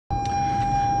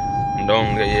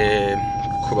ndongeye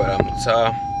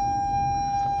kubaramutsa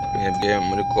mwebwe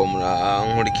muriko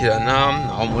murankurikirana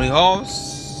aho muri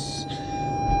hose.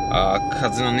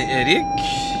 Akazina ni Eric,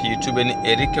 YouTube ni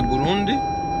Eric Burundi.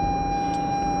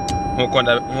 Nkuko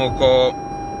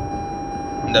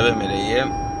ndabemereye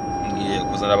ngiye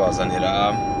kuza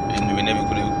ndabazanira ibintu bine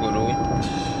bikuru.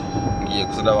 Ngiye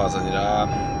kuza ndabazanira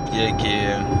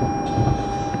byekeye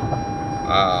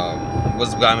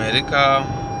ubuzi bwa Amerika,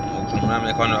 ukuntu muri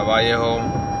Amerika abantu babayeho,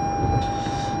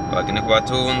 bagene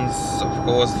kubatunzi, of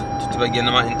course tubagiye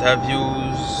n'ama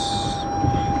interviews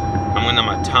hamwe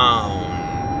n'ama town,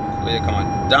 kubereka ama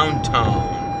downtown.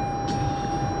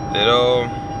 Rero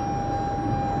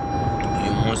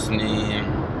uyu munsi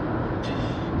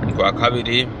ni kwa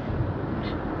kabiri,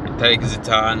 itariki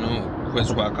 5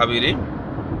 ukwezi kwa kabiri.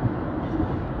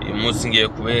 Uyu munsi ngiye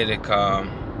kubereka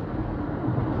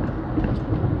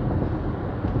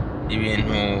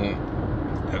ibintu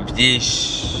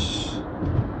byinshi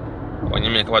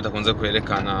abanyamerika badakunze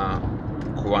kwerekana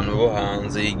ku bantu bo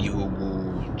hanze y'igihugu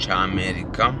ca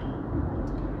Amerika.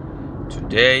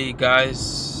 Today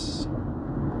guys,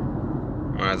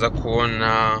 muraza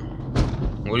kubona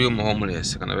nguri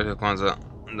umuhomeless. Kanabere kwanza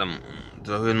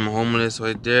ndahuye n'umuhomeless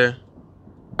right there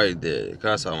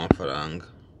kasa amafaranga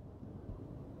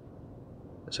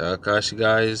shaka cash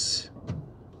guys,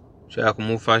 shaka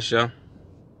kumufasha,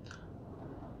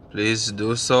 please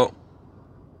do so.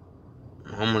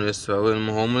 Homeless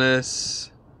wawe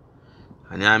homeless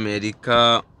hanya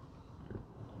Amerika.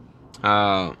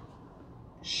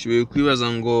 Shiwe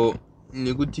kwibaza ngo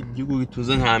ni gute igihugu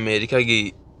gituze nka Amerika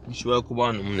gishobora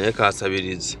kubana umuntu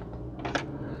yakasabiriza.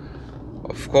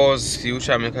 Of course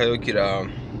iyo Amerika yo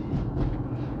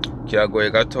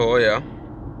kiragoye gatoya.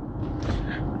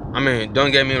 I mean,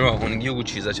 don't get me wrong, ni igihugu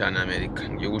ciza cyane Amerika,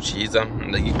 igihugu ciza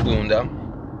ndagikunda,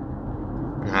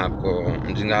 ntabwo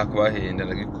nje ngakubahenda,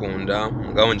 ndagikunda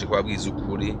mugabo nje kubabwiza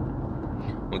ukuri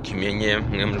mukimenye.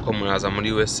 Mwe muriko muraza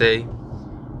muri USA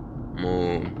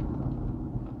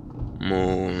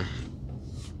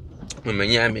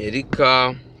mumenye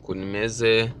Amerika ukuntu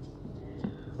imeze,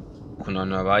 ukuntu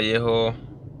abantu babayeho.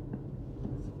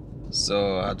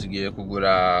 So hatugiye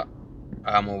kugura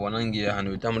mubona ngiye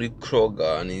ahantu bita muri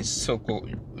Kroger, ni isoko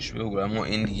ushobora kuguramo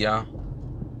India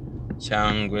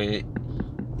cyangwa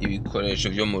ibikoresho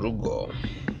byo mu rugo.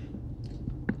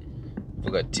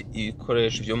 Vuga ati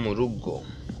ibikoresho byo mu rugo.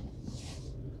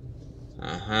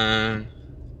 Aha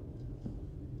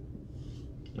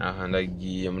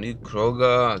ndagiye muri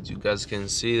Kroger, as you guys can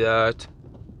see that.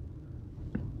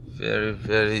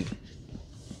 Very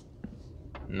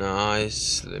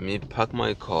nice. Let me park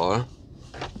my car.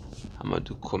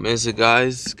 Dukomeze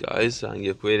guys,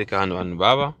 angiye kwereka hano abantu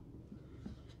baba.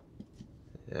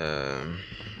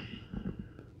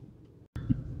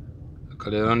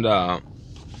 Kalero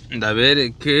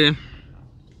ndabereke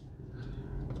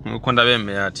nkuko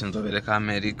ndabemeye ati nzobereka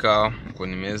Amerika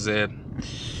ukuntu imeze,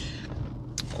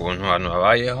 ukuntu abantu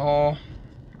babayeho.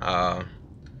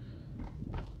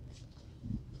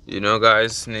 You know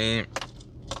guys, ni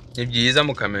byiza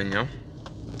mukamenya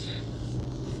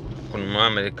ukuntu muri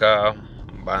Amerika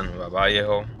abantu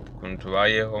babayeho, ukuntu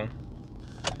tubayeho.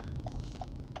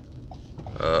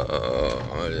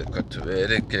 Reka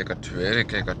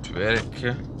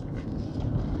tubereke.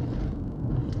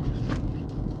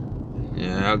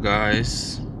 Yeah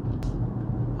guys,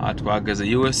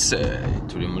 twageze USA,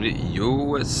 turi muri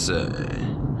USA.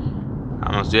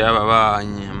 Amazu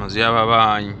y'ababanyi.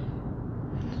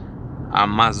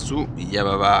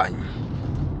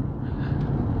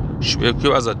 Shibe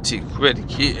kwibaza ati kubera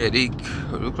iki Eric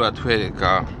uri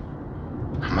kuratwereka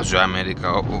amazu ya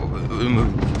Amerika?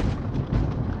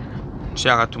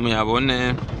 Nshaka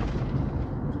tumuyabone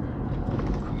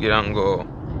kugira ngo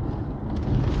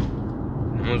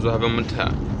muzo habe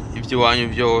muta iby'iwanyu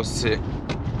byose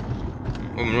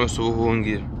umurose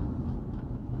ubuhungiro.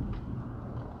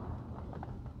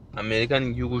 Amerika ni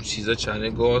igihugu ciza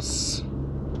cyane gose.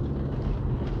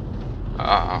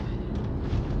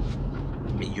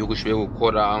 Igihugu ushoboye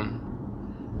gukora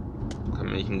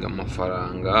ukamakinga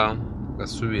amafaranga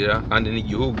ugasubira, kandi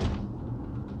n'igihugu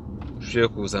ushoboye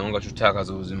kuza ngo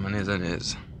utakaza ubuzima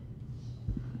neza.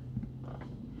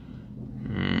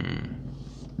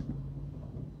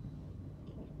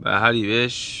 Bahari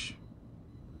benshi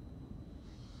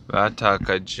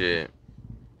batakaje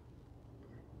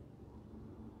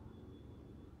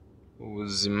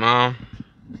ubuzima.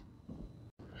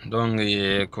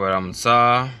 Ndongeye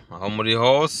kubaramutsa aho muri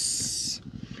hose.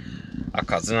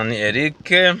 Akazina ni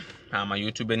Eric, ama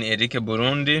YouTube ni Eric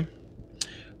Burundi.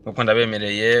 Nkuko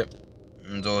ndabemereye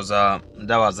nzoza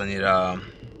ndabazanira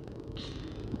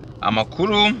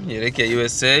amakuru yerekeye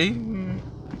USA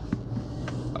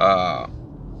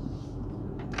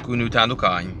ku bintu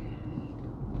bitandukanye.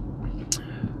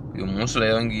 Uyu munsi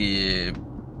rero ngiye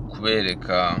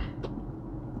kubereka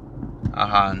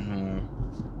ahantu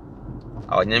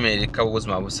abanyamerika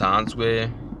b'ubuzima busanzwe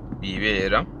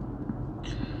bibera.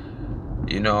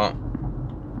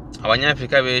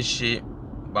 Abanyafrika benshi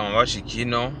bama bashika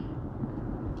ino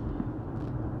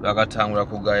bagatangura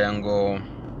kugaya ngo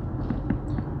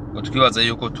twibaza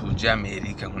yuko tuje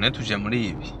Amerika, ngo tuje muri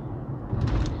ibi.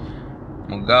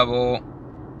 Mugabo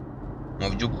mu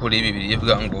by'ukuri Bibiliya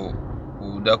ivuga ngo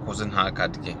udakoze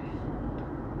ntakarye.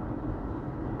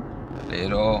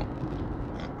 Rero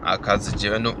akazi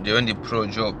jewe ndi pro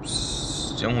jobs,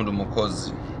 jewe nkunda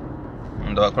umukozi,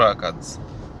 nkunda bakora akazi.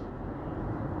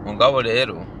 Mugabo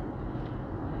rero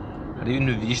hari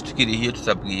ibintu byinshi tukiri hiyo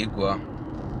tutabwirwa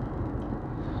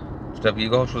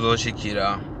aho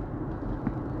tuzoshikira.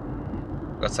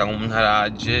 Ugasanga umuntu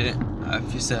araje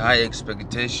afise high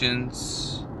expectations,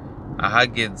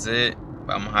 ahageze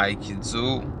bamuhaye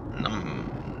ikizu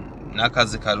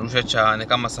n'akazi karusha cyane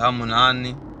k'amasaha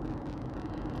 8,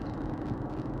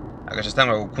 agaca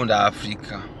atangura gukunda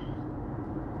Afrika.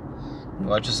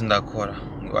 Iwacu sindakora,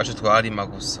 iwacu twarima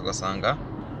gusa. Ugasanga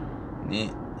ni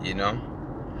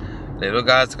rero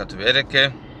guys,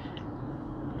 katubereke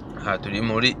aha turi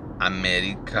muri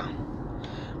Amerika.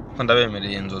 Kuko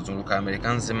ndabemereye nzozunguruka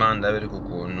Amerika nzima, ndabereka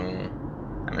ukuntu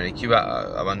Amerika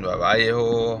abantu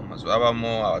babayeho, amazu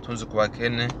babamo, abatunzi ku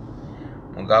bakene.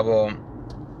 Mugabo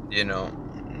ni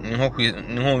nko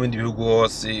mu bindi bihugu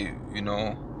hose,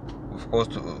 of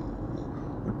course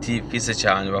utifise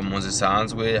cyane ba muzi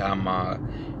isanzwe, hama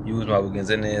y'ubuzima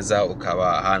bugenze neza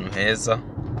ukaba ahantu heza.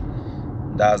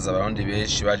 Ndaza abarundi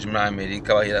benshi baje muri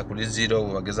Amerika bahera kuri zero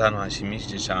bageze ahantu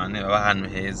hashimishije cyane, baba ahantu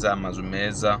heza, amazu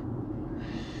meza,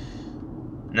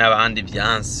 n'abandi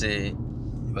byanse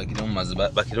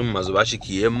bakiri mu mazu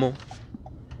bashikiyemo.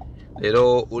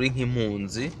 Rero uri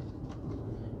nk'impunzi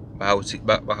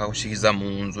bakagushikiza mu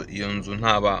nzu, iyo nzu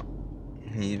ntiba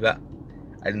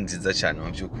ari nziza cyane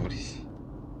mu by'ukuri.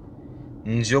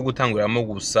 Inzu yo gutanguramo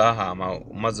gusa, hama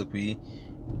umaze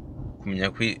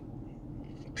kumenya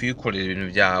kwikorera ibintu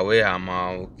byawe,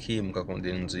 hama ukimuka ku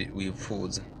nzu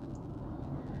wifuza.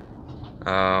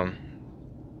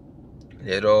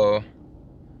 Rero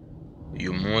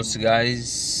uyu munsi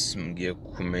guys, mugiye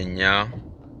kumenya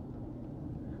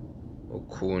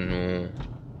ukuntu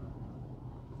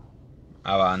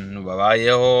abantu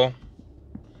babayeho.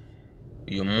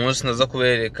 Uyu munsi naza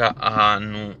kubereka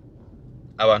ahantu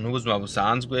abantu b'ubuzima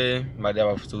busanzwe bari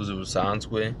abafite ubuzima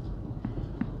busanzwe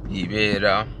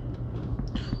bibera.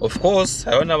 Of course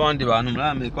hariho n'abandi bantu muri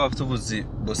Amerika bafite ubuzima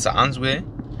busanzwe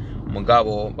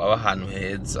mugabo baba ahantu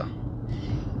heza.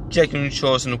 Kiriya kintu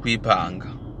cyose no kwipanga.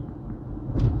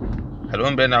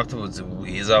 Hariho mbere n'abafite ubuzima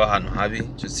bwiza baba ahantu habi.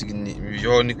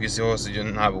 Ibyo ni ku isi hose, ibyo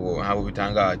ntabwo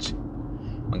bitangaje.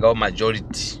 Mugabo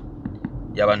majority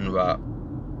y'abantu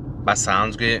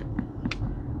basanzwe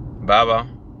baba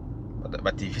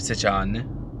batifise cyane.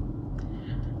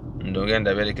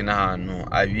 Ndogenda bereke n'ahantu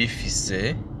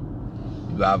abifise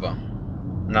baba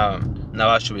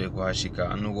n'abashoboye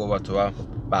kuhashika nubwo batuba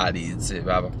barize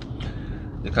baba.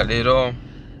 Reka rero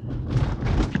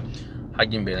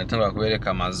hajya imbere natangura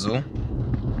kubereka amazu.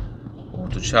 Ubu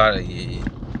tucari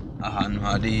ahantu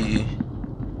hari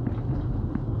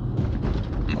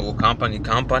mu company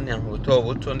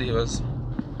buto ndibaza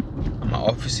ama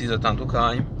offices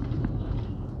atandukanye.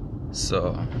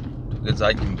 So tugeze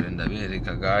hajya imbere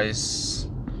ndabereka guys,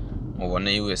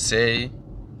 mubone USA.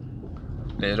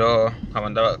 Rero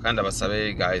kandi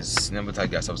abasabe guys, nimba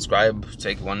utagira subscribe,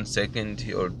 take 1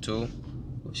 second or 2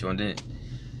 if you want the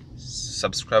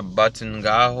subscribe button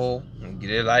ngaho,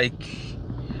 ngire like,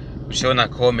 ushiwe na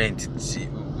comment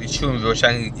icyumviro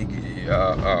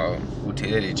cyangwa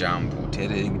uterere ijambo,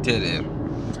 uterere igiterero.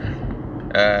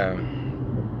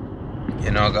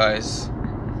 Guys,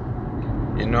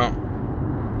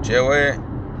 jewe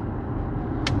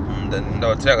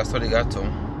ndabatera agastori gato.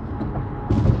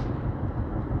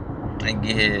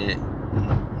 Igihe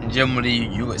nje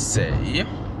muri USA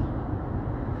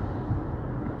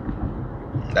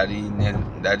ndari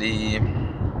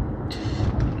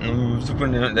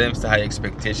mfite high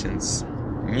expectations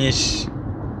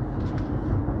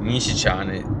nyinshi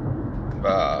cyane,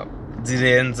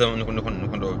 zirenze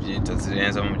nuko ndobyita,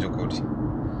 zirenze mu by'ukuri.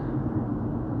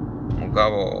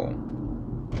 Mugabo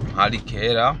hari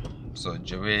kera, so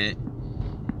jewe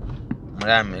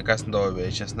muri Amerika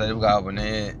sindobesha, sindari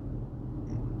bwabone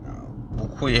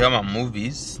ukuyeho ama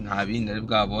movies, nta bindi ari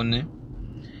bwabone,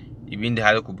 ibindi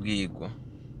hari kubwirwa.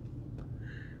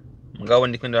 mugabo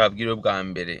ndiko ndababwira bwa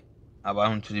mbere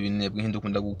abantu turi binebwe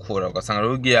nk'indukunda gukora ugasanga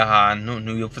rugiye ahantu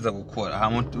ntiwifuza gukora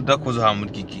ahantu udakoze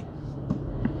hamuriki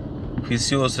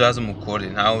kwisi yose uraza umukore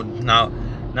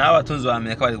nta batunzi ba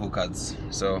Amerika bari ku kazi.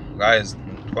 So guys,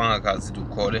 twanga akazi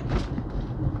dukore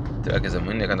turageze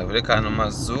muri neka ndaverekana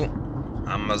amazu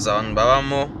abantu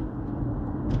babamo.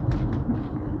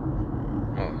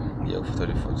 Ngiye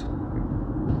gufotora ifoto.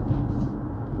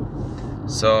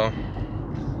 So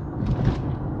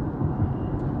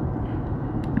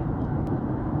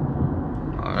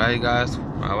alright guys,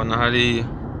 abona hari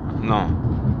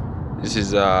this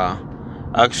is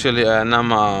actually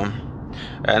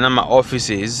nama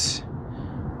offices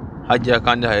hajya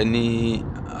kandi hari ni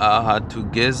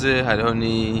hatugeze hariho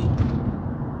ni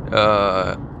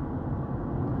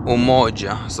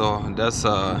umoja. So that's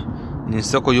ni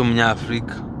isoko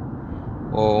y'umunyafrika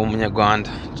o umunyarwanda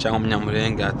cyangwa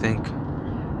umunyamurenge I think.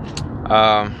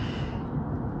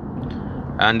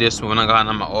 And yes, mubona ngaha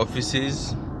nama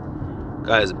offices.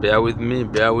 Guys, bear with me.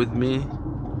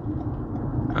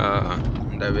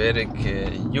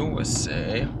 Ndabereke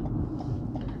USA.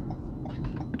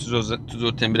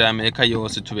 Tuzotembera Amerika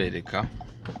yose tubereka.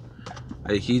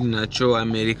 Ikindi naco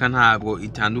Amerika ntabwo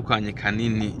itandukanye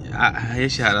kanini.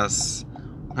 Heshi harasa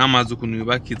nk'amazu ukuntu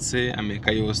yubakitse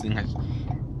Amerika yose nka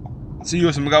si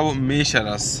yose mugabo menshi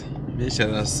arasa.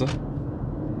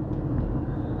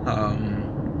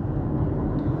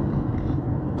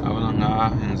 Abona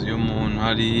nka inzu y'umuntu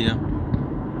hariya.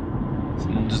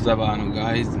 Inzu z'abantu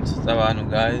guys.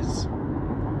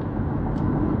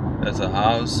 There's a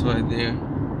house right there.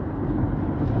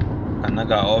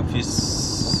 Another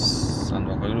office. And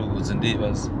bakorera ubuzi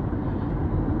ndibaza.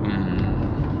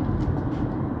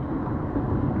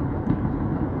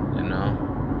 You know.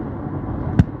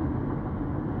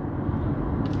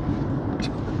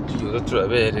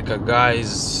 Turabereka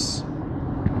guys.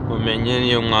 Mumenye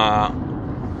niyo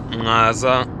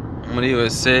mwaza muri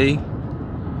USA.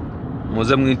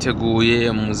 Muze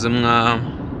mwiteguye,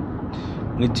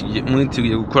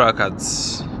 mwiteguye gukora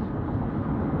akazi.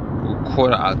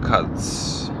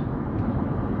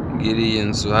 Ngiri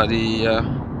inzu hariya.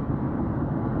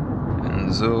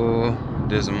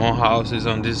 There's more houses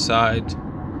on this side.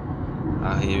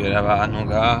 Ahibera abantu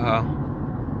ngaha.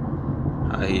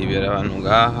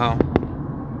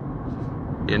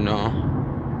 You know.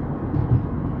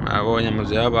 Abonye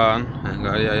amazu y'abantu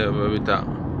ngariya babita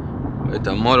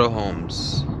motor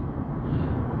homes.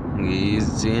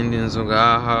 Ngizindi nzu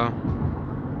ngaha.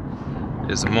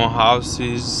 There's more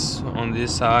houses on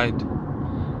this side.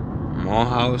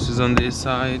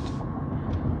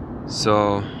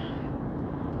 So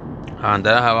and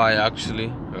that's how I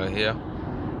actually right here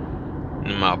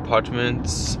in my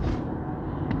apartments.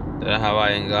 That's how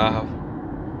I ngaha.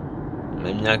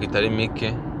 Imyaka itari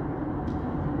mike.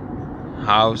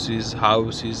 Houses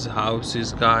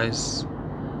guys.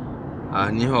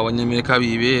 Niho abanyamerika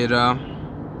bibera.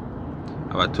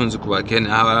 Abatunzi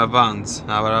kubakene abaravanze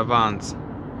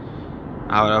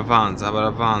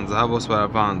bose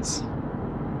baravanze.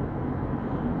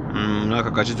 Naka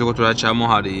gace cyo turacamo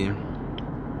hari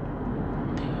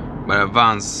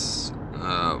baravanze.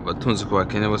 Abatunzi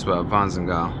kubakene bose baravanze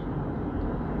ngaho.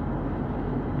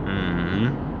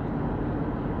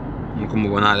 Nkuko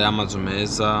mubona hari amazu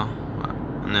meza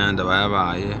n'ayandi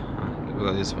abayabaye. Look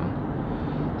at this one.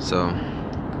 So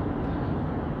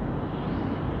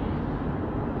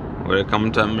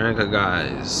welcome to America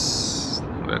guys.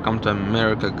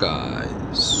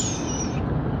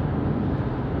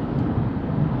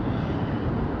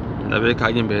 Ndabereka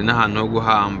hajya imbere n'ahantu ho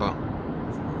guhamba.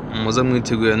 Muze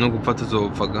mwiteguye no gupfa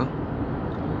tuzopfaga.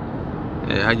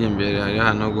 Hajya imbere hari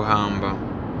ahantu ho guhamba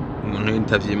umuntu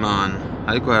yitavye Imana.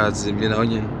 Ariko harazimvye naho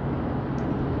nyene.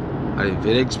 Are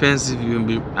very expensive.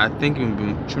 I think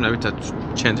ibihumbi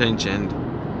 13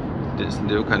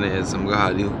 ndibuka neza mbwa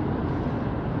hariho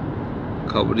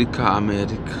kaburi ka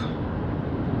Amerika.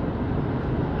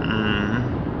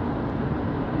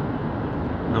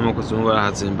 N'amakozi mu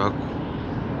barahazimbako.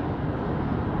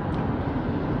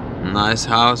 Nice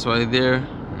house right there.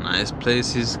 Nice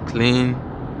places, clean,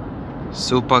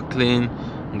 super clean.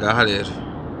 Ngaha rero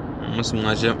umunsi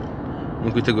mwaje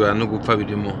mukwitegura no gupfa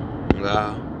birimo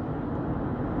ngaha.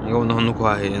 Ngabo naho nuko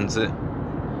hahenze.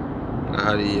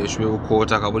 Ngahari ushoboye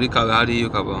gukota kaburi kawe hari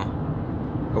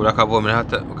ukabura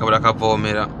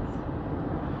kavomera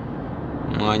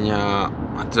umwanya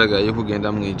ataragaye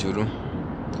kugenda mu ijuru.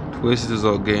 Twese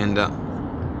tuzogenda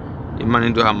Imana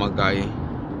iduhamagaye.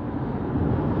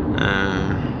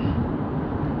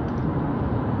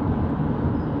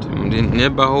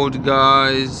 Neighborhood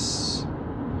guys.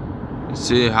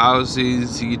 si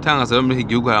houses igitangaza muri iki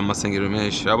gihugu hari amasengero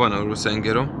menshi. Urabona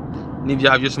urusengero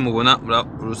n'ibyaha byose mubona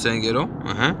urusengero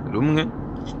rumwe,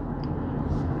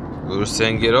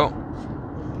 urusengero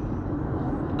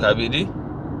kabiri,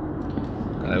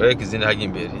 karabereka izindi hajya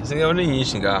imbere. Insengero ni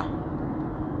nyinshi ngaha,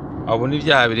 abo ni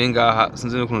ibyaha biri ngaha,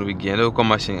 sinzi n'ukuntu bigenda kuko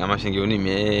amashengero ni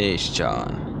menshi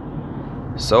cyane.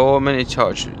 So many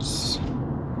churches.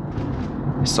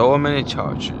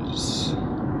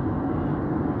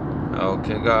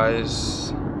 Okay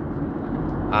guys,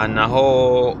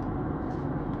 naho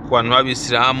ku bantu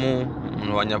b'abisilamu,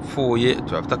 umuntu wanyapfuye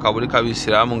turafite akaburi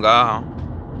k'abisilamu ngaha.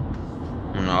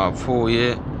 Umuntu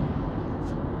wapfuye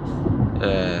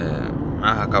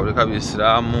akaburi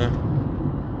k'abisilamu,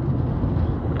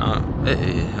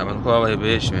 abantu ko babaye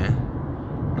benshi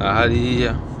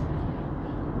hariya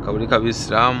akaburi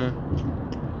k'abisilamu.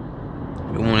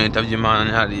 Iyo umuntu yitavye Imana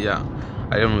ni hariya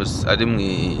ari mu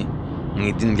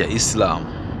idini rya Islam.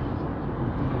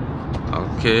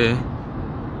 Okay,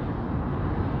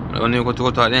 urabona yuko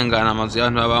tuko twarengana amazu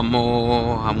y'abantu babamo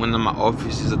hamwe n'ama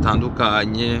offices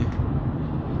atandukanye,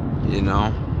 you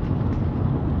know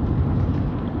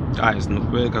guys.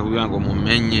 Nukwereka kugira ngo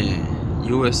mumenye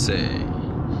USA,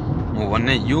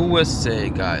 mubone USA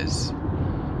guys.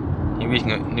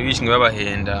 Ntibishinge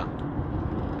babahenda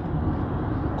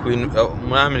muri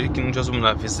Amerika. Ikintu cyose umuntu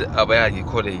afise aba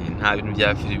yagikoreye, nta bintu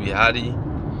bya firi bihari.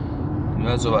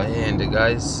 Nibazo bahende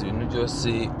guys, ibintu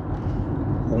byose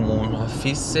umuntu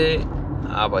afise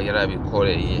aba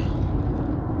yarabikoreye.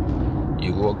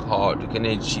 You work hard.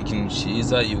 Ukeneye ikintu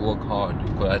cyiza, you work hard.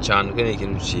 Ukora cyane ukeneye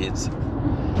ikintu cyiza.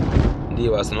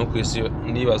 Ndibaza no kwisi,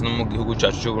 ndibaza no mu gihugu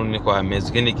cyacu cyo Burundi ko hameze.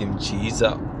 Ukeneye ikintu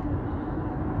cyiza,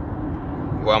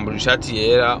 wambara ishati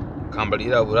yera, ukambara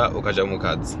irabura, ukaja mu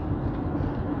kazi.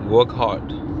 Work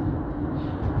hard,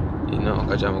 you know,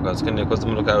 ukaja mu kazi. Ukeneye koza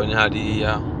imodoka yawe ni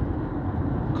hariya,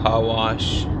 car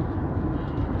wash.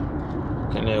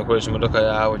 Ukeneye gukoresha imodoka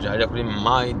yawe, uja hariya kuri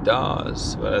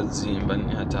Midas, barazimba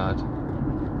ni hatari.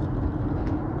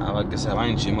 Abagesa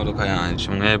banyinciye imodoka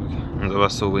yanje, mwebwe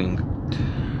nzobasuwinga.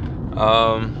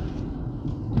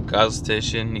 Gas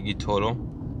station igitoro,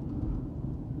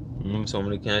 numvise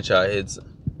muri Kenya cyaheza,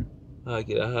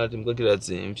 hagira hari mbwo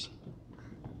kirazimvye.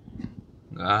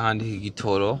 Ngaha ndi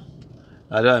igitoro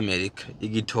ari Amerika,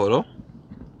 igitoro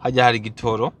hajya hari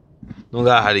igitoro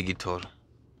nunga hari igitoro,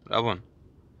 urabona.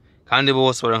 Kandi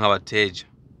bose baronka abateja,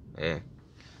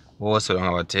 bose baronka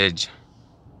abateja.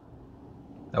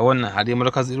 Urabona hari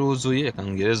imodoka ziruzuye,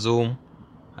 kangire zoom,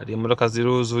 hari imodoka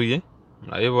ziruzuye,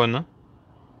 murabibona.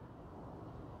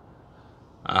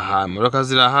 Aha imodoka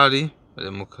zirahari,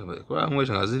 kora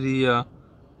mwesha ngaziriya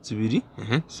zibiri,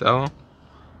 sawa.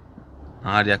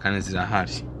 Hariya kandi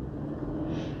zirahari.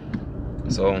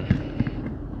 So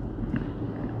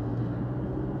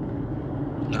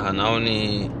aha naho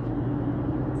ni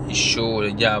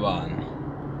ishuri ry'abana,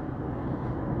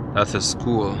 that's a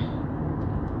school.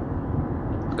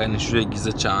 Kandi ishuri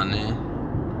ryiza cyane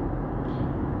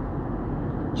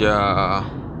rya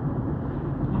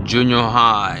junior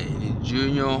high,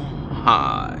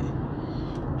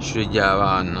 ishuri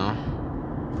ry'abana.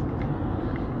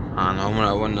 Hano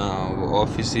murabona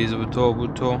offices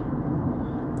buto,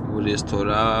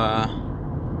 restaurant,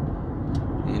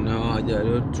 you know, hajya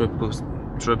hariho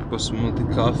tropical smoothie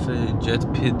cafe, jet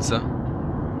pizza.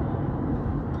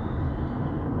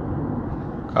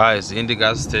 Guys, in the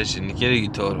gas station, ikindi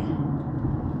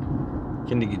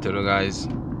gitoro guys.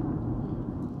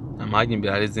 Amagi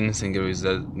imbere hari izindi nsengero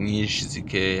nyinshi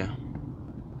zikeya,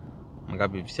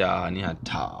 mugabe ivyaha ni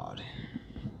hatari.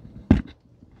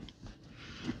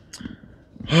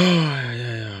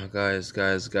 Yeah, guys,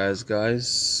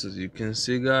 as you can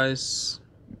see guys,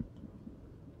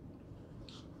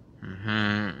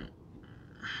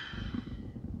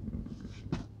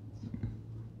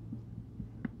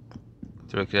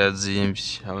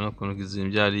 turakirazimbye. Habona ukuntu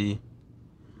kizimbye ari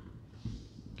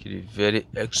kiri very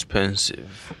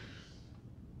expensive.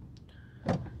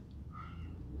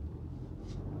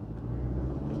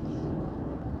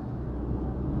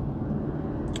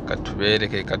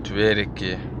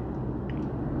 Katubereke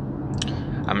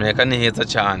Amerika ni heza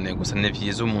cyane, gusa ni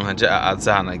byiza umuntu aje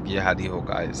azahanagiye hariho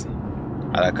guys.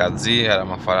 Hari akazi, hari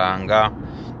amafaranga,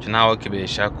 cyo ntawe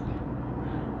kibeshako.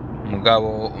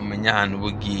 Mugabo umenya ahantu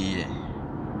bugiye,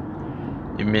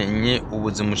 imenye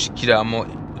ubuzima ushikiramo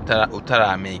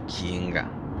utaramekinga.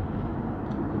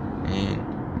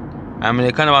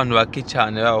 Amerika n'abantu bake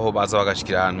cyane baho baza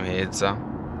bagashikira ahantu heza,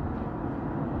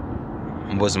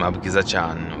 mbuzima bwiza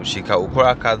cyane. Ushika ukora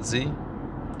akazi,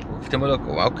 ufite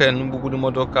imodoka, okay, n'ubugura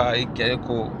imodoka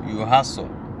ariko you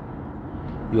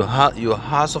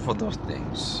hustle for those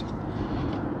things.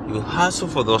 You hustle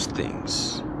for those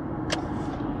things.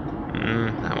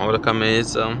 Amamodoka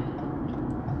ameze.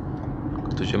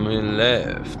 Tuje muri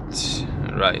left,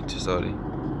 right, sorry.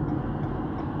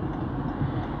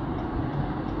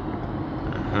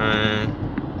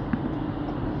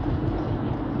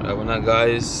 Urabona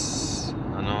guys,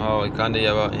 hano hawe kandi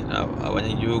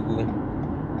abanyagihugu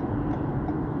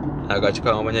agace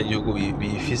k'abo abanyagihugu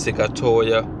bifise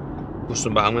gatoya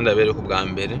gusumba hamwe ndabereka ubwa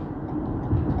mbere.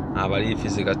 Abari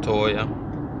ifise gatoya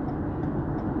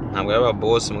ntabwo yaba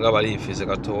boss mugabo ari ifise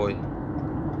gatoya.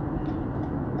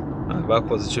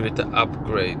 Abakoze icyo bita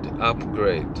upgrade.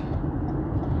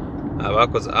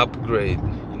 Abakoze upgrade,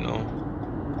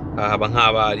 haba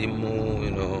nk'abarimu,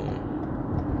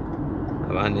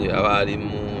 abandi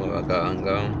abarimu,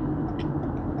 abaganga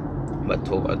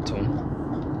bato.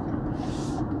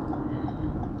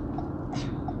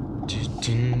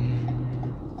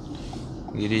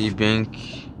 Ngiri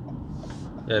banki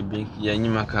ya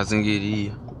nyuma kazi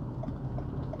ngiriya.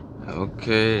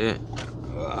 Okay,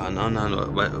 hano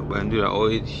bandira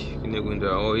oil, kine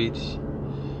guindira oil.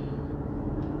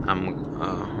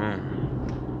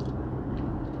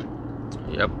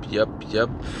 Yep.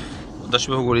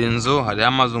 Udashoboye kugura inzu, hari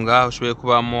amazu ngaho ushoboye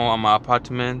kubamo, ama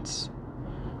apartments,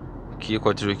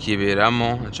 kikotero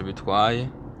kiberamo, ntacyo bitwaye.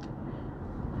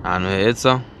 Ahantu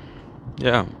heza.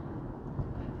 Yeah.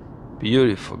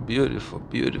 Beautiful.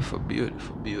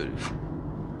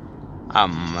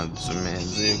 Amazu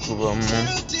meza yo kubamo.